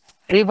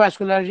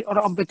 Revascular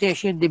or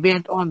amputation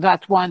depend on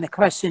that one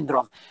crash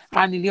syndrome.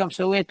 أنا اليوم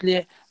سويت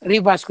لي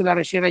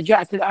revascularization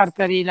رجعت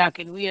الارتري،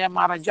 لكن ويا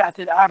ما رجعت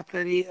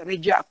الارتري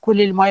رجع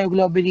كل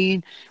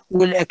المايوغلوبولين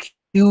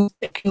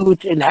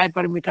acute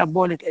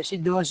الهايبرميتابوليك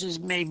acidosis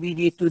may be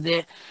lead to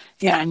the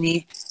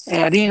يعني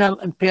renal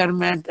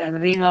impairment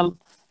and renal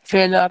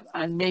failure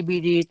and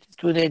maybe lead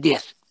to the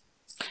death.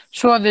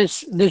 So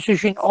this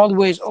decision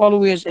always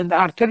in the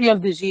arterial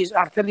disease,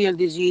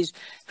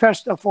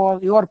 first of all,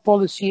 your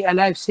policy a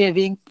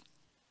life-saving.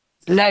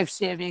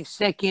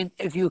 Second,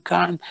 if you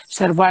can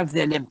survive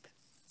the limp.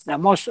 The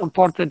most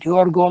important,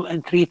 your goal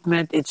in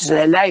treatment, it's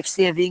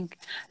life-saving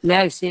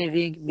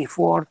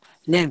before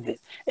limp.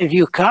 If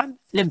you can,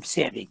 limp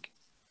saving.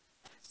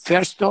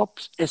 First stop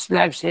is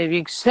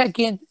life-saving.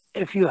 Second,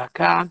 if you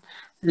can,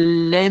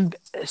 limp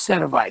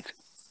survive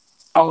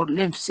or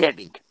limp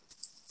saving.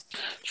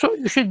 So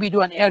you should be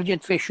doing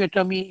urgent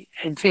fasciotomy,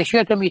 and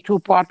fasciotomy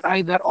two-part,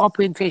 either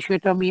open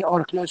fasciotomy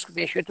or closed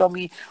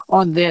fasciotomy.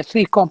 On the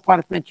 3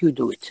 compartments you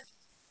do it.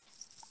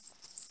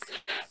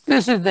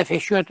 This is the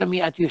fasciotomy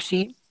that you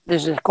see.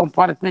 This is a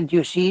compartment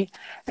you see,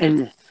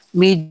 and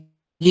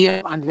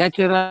medium and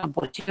lateral and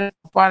posterior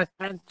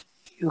compartment.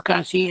 You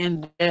can see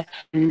in the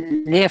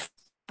left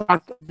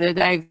part of the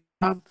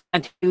diagram,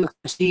 and you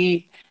can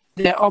see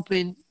the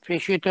open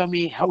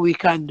fasciotomy, how we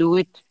can do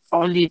it.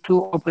 Only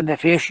to open the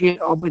fascia,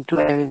 open to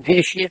a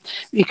fascia.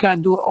 We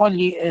can do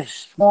only a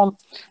small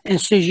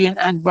incision,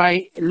 and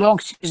by long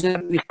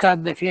scissor we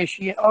cut the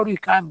fascia, or we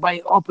can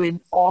by open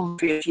all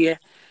fascia.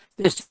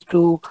 This is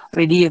to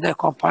relieve the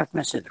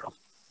compartment syndrome.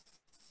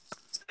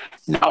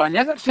 Now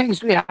another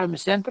things, we have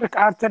mesenteric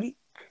artery.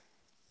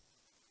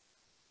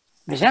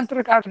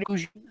 Mesenteric artery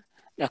occlusion,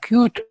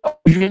 acute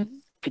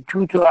occlusion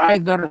due to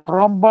either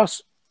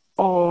thrombus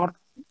or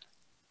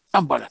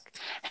embolic.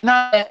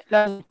 هنا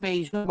لازم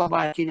تميزون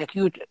بابات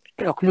الاكيوت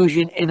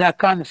occlusion اذا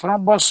كان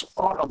thrombus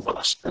or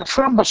embolus.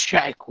 الثرومبس شو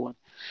يكون؟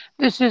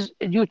 This is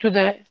due to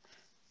the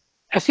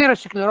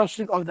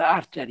atherosclerosis of the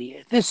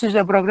artery. This is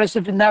a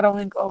progressive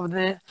narrowing of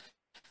the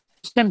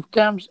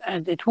symptoms,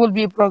 and it will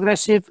be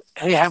progressive.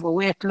 We have a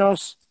weight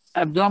loss,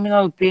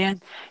 abdominal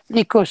pain,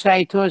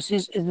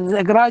 leukocytosis. It is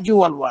a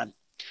gradual one.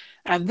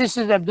 And this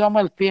is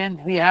abdominal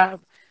pain we have.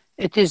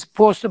 It is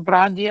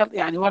postprandial،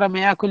 يعني ورا ما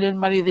ياكل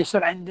المريض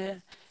يصير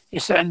عنده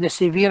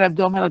severe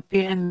abdominal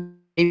pain,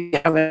 maybe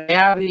have a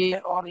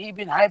diarrhea or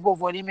even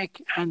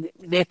hypovolemic, and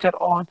later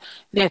on,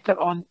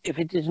 if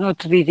it is not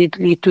treated,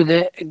 lead to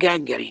the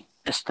gangrene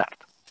start.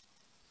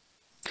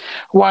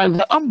 While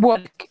the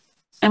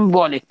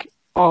embolic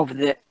of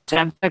the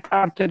mesenteric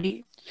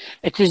artery,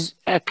 it is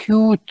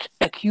acute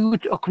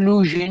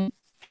occlusion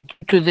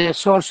to the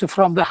source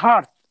from the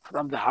heart,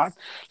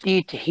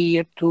 lead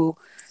here to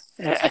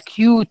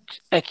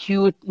acute,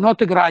 not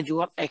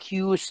gradual,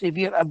 acute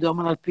severe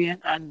abdominal pain,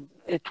 and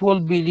it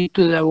will be lead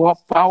to the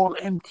bowel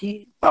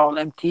empty by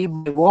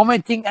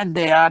vomiting and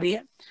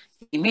diarrhea.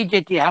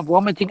 Immediately have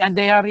vomiting and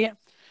diarrhea.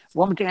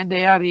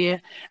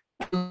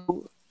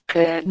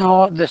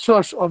 No, the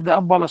source of the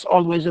embolus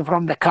always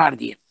from the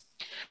cardiac.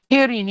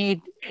 Here you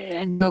need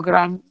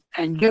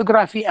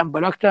angiography,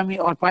 embolectomy,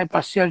 or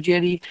bypass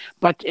surgery,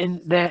 but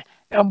in the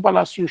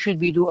embolus you should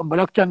be do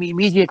embolectomy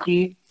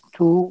immediately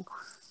to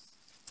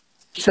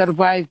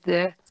survive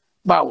the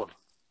bowel.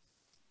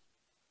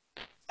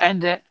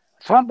 And the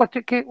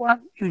thrombotic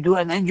one, you do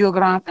an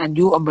angiogram and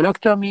do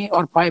embolectomy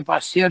or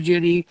bypass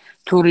surgery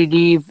to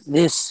relieve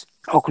this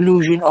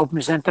occlusion of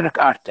mesenteric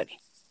artery.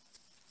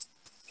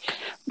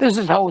 This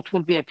is how it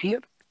will be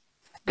appear.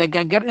 The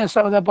gangrenous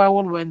of the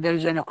bowel when there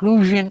is an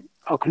occlusion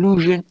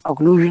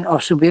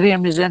of superior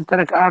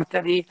mesenteric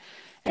artery,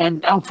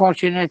 and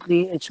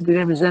unfortunately it's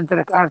superior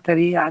mesenteric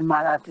artery, and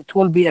it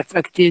will be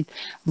affected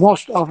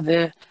most of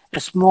the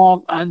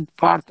small and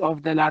part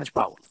of the large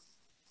bowel.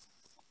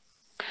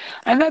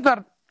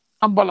 Another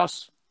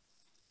embolus,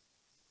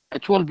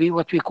 it will be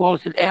what we call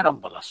the air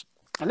embolus.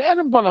 The air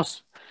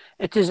embolus,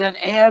 it is an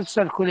air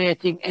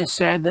circulating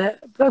inside the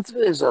blood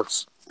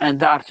vessels and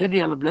the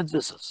arterial blood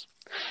vessels.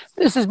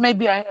 This is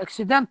maybe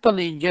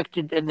accidentally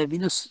injected in the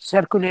venous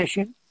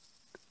circulation.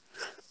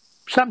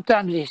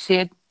 Sometimes they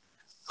said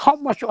how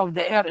much of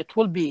the air it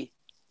will be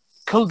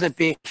kill the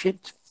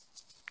patient.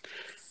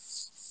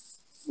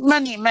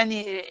 Many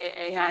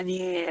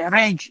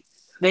range.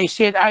 They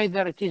said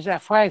either it is a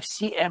 5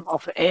 cm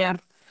of air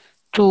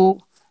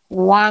to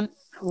 100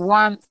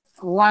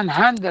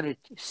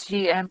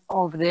 cm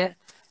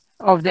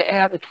of the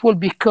air. It will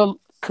be kill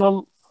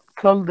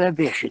the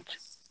patient.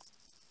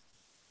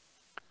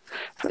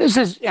 This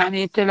is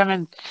يعني انت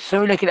لما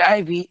تسوي لك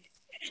الاي في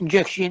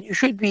injection, you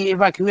should be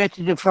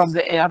evacuated from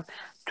the air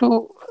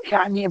to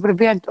يعني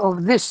prevent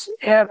of this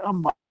air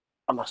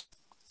embolus.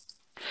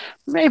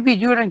 Maybe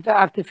during the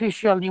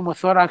artificial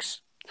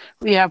pneumothorax,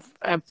 we have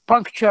a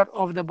puncture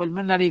of the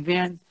pulmonary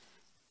vein,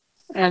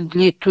 and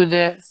lead to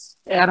the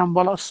air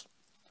embolus,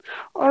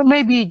 or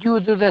maybe due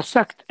to the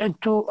sucked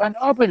into an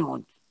open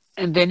wound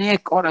in the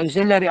neck or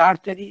auxiliary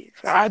artery.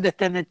 فعادة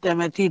انت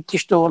لما تيجي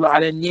تشتغل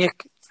على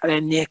النيك على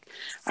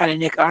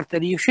النيك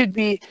artery you should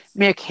be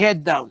make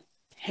head down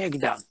head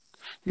down.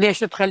 ليش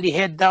تخلي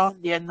head down؟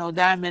 لأنه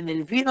دائما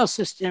الفينوس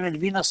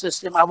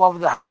سيستم above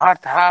the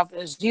heart have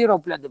zero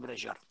blood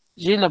pressure.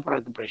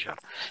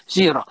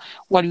 Zero.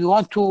 When you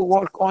want to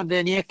work on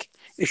the neck,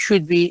 it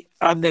should be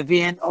on the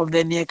vein of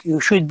the neck. You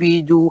should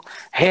be do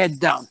head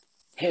down,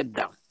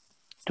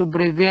 to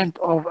prevent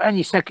of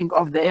any sucking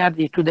of the air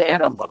to the air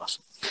embolus.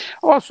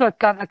 Also, it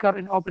can occur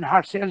in open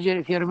heart surgery.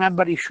 If you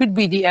remember, it should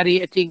be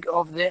deaerating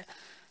of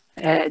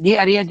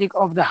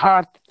the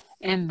heart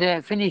and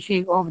the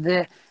finishing of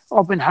the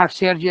open heart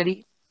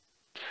surgery,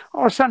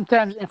 or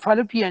sometimes in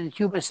fallopian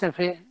tube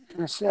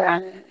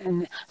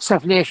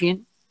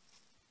insufflation,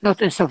 not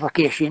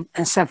insuffocation.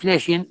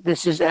 Insufflation,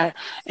 this is a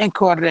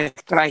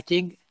incorrect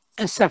writing.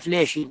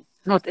 Insufflation,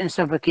 not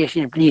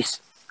insuffocation,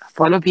 please.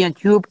 Fallopian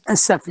tube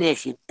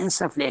insufflation.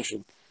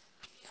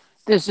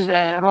 This is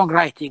a wrong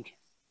writing.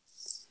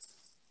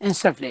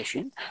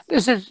 Insufflation.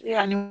 This is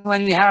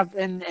when we have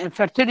an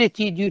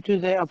infertility due to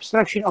the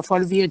obstruction of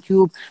fallopian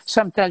tube.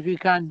 Sometimes we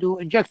can do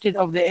injected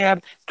of the air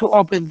to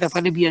open the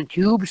fallopian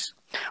tubes,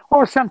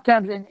 or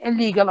sometimes an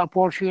illegal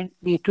abortion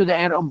lead to the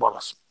air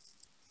embolus.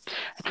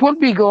 It will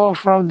be go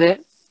from the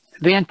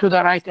vein to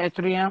the right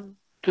atrium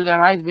to the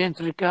right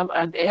ventricle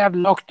and air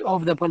locked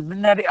of the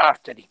pulmonary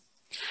artery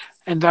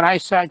and the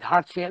right side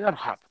heart failure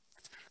hub.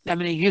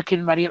 لما يجيك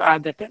المريض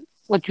عادة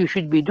what you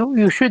should be do,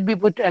 you should be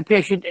put a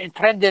patient in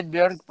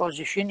Trendelenburg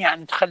position,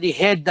 يعني تخلي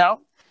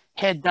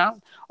head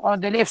down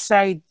on the left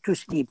side to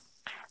sleep.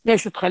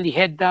 ليش تخلي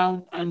head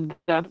down and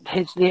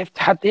his left؟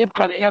 حتى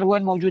يبقى الاير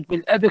وين موجود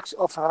بالاpex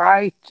of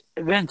right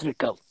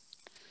ventricle.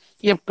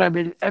 يبقى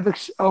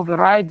بالاpex of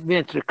right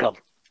ventricle.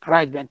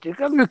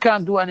 You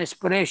can do an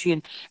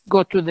aspiration,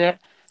 go to the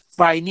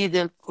by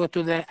needle, go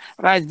to the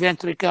right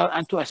ventricle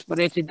and to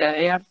aspirate the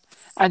air,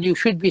 and you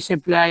should be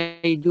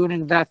supplied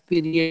during that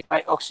period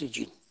by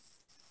oxygen.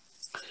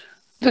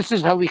 This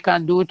is how we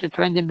can do it, the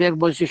Trendelenburg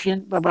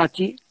position,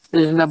 Babati.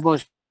 This is the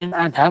position,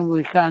 and how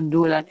we can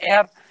do an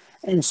air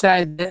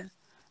inside the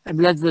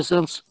blood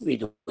vessels, we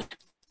do it.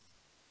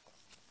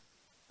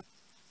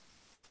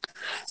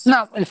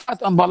 Now, the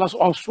fat embolus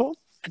also,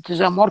 it is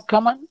a more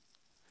common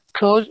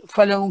cause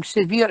following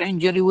severe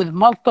injury with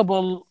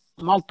multiple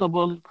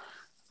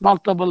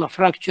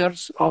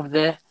fractures of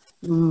the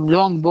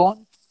long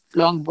bone,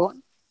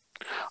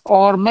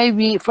 or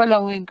maybe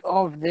following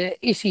of the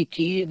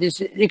ECT, this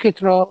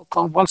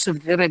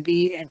electroconvulsive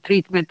therapy and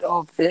treatment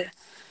of the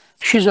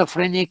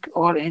schizophrenic,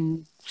 or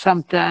in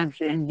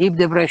sometimes in deep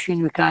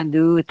depression we can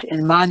do it,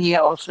 in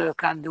mania also you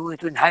can do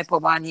it, in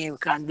hypomania you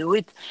can do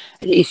it,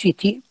 in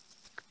ECT.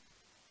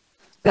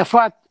 The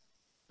fat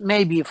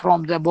may be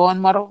from the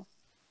bone marrow,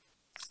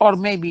 or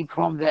maybe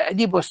from the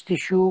adipose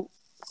tissue,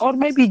 or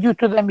maybe due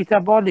to the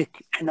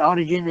metabolic in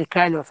origin, the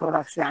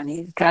chylothorax,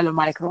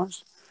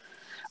 chylomicrons,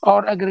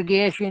 or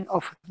aggregation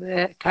of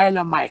the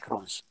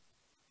chylomicrons.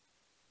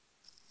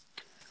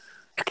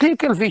 A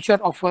clinical feature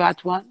of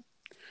that one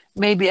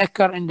may be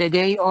occur in the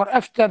day or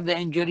after the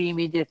injury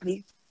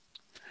immediately.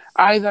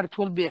 Either it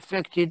will be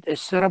affected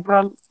as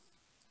cerebral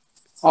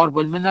or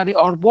pulmonary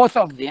or both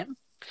of them.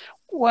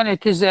 When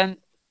it is an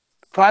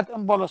fat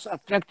embolus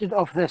affected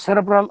of the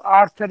cerebral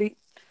artery,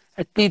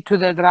 it leads to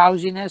the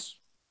drowsiness,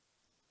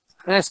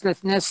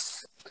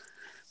 restlessness,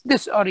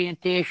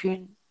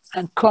 disorientation,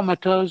 and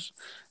comatose.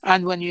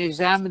 And when you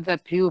examine the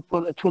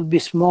pupil, it will be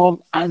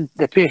small and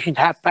the patient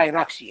have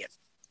pyrexia.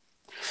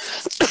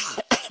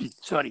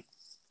 Sorry.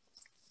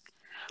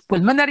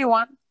 Pulmonary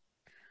one,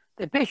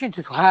 the patient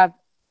who have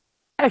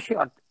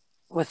assured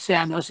with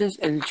cyanosis,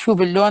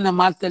 تشوف اللون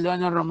مالته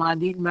اللون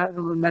الرمادي،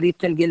 المريض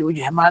تلقى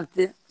الوجه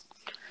مالته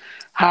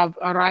have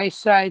a right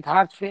side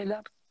heart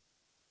failure,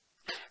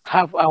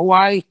 have a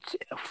white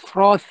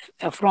froth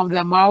from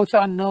the mouth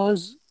and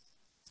nose.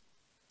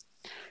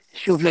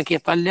 شوف لك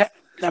يطلع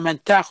لما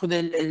تاخذ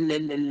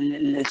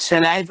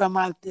السلايفة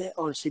مالته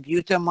او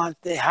السبيوتا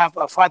مالته have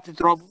a fat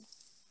drop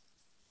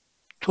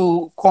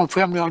to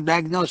confirm your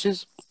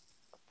diagnosis.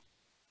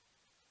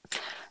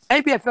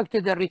 Maybe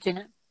affected the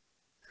retina.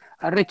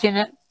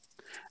 Retina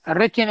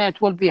it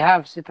will be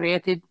have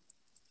striated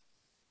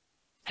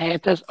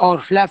hiatus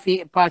or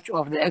fluffy patch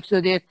of the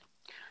exudate.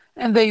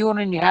 In the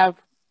urine you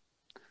have,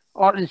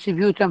 or in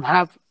sputum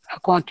have a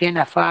contain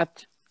a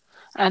fat,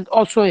 and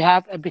also you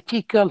have a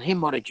petechial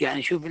hemorrhage.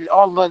 يعني شوف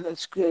all the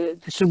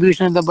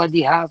distribution in the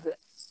body have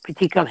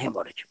petechial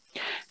hemorrhage.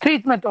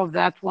 Treatment of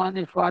that one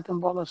in fat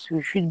embolus,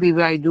 you should be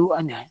by do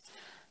an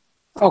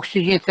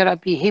oxygen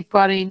therapy,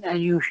 heparin, and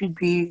you should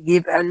be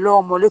give a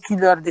low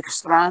molecular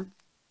dextran,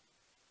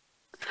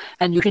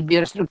 and you should be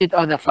restricted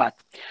other fat.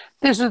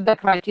 This is the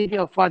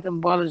criteria of fat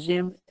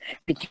embolism: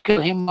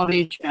 petechial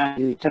hemorrhage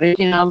and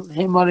retinal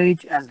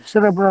hemorrhage and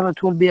cerebral.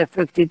 It will be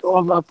affected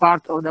all the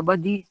part of the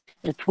body.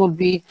 It will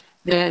be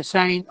the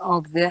sign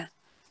of the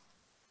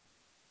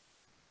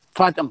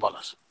fat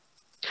embolus.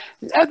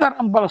 The other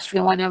impulse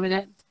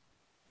phenomena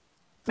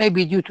may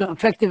be due to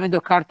infective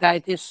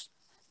endocarditis,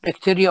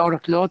 bacteria or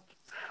clot,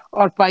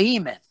 or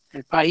pyema.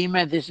 And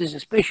pyema, this is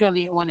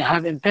especially when you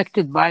have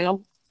infected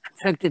bile,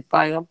 infected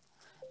bile,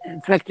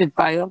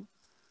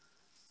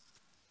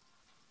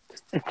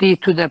 it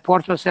leads to the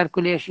portal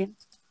circulation,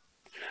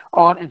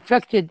 or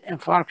infected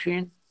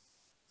infarction,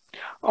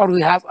 or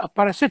we have a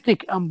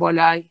parasitic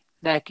emboli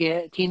like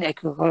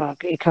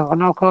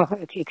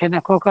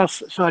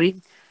echinococcus, sorry.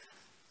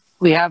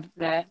 We have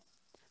the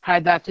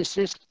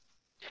hydatitis,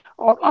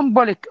 or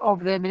embolic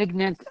of the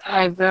malignant,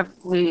 either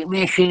we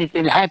mention it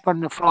in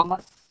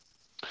hypernephroma.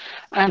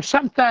 And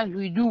sometimes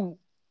we do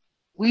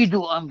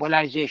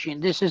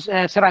embolization. This is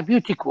a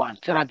therapeutic one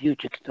to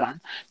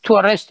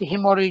arrest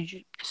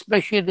hemorrhage,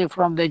 especially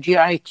from the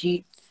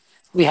GIT.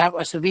 We have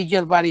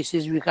esophageal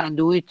varices, we can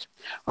do it,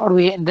 or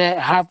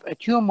have a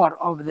tumor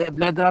of the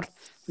bladder,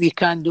 we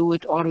can do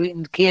it, or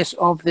in case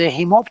of the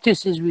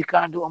hemoptysis, we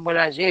can do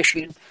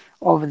embolization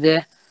of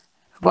the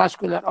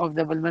vascular of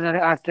the pulmonary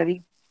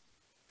artery,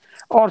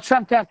 or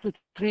sometimes to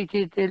treat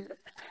it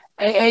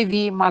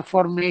AAV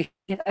malformation,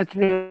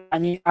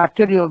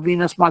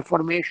 arteriovenous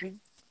malformation.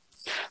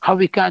 How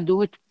we can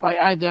do it? By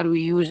either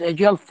we use a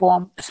gel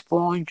form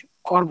sponge,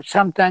 or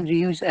sometimes we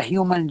use a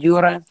human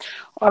dura,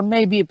 or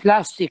maybe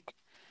plastic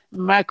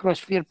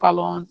microsphere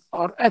balloon,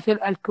 or ethyl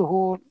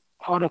alcohol,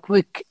 or a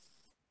quick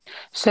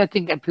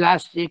setting a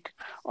plastic,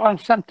 or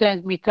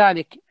sometimes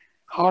metallic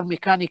or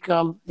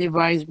mechanical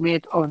device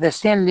made of the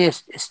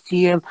stainless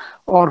steel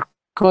or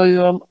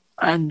coil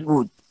and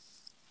wood.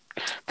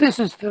 This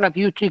is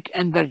therapeutic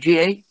under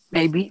GA,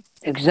 maybe.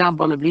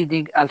 Example,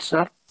 bleeding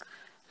ulcer,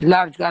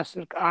 large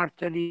gastric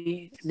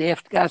artery,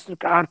 left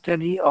gastric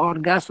artery, or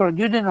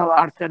gastroduodenal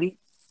artery,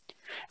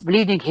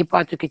 bleeding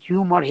hepatic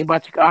tumor,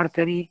 hepatic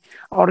artery,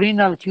 or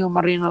renal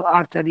tumor, renal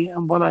artery,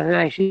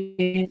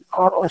 embolization,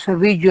 or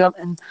esophageal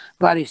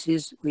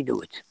varices, we do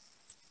it.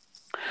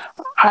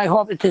 I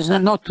hope it is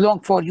not long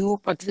for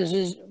you, but this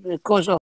is because of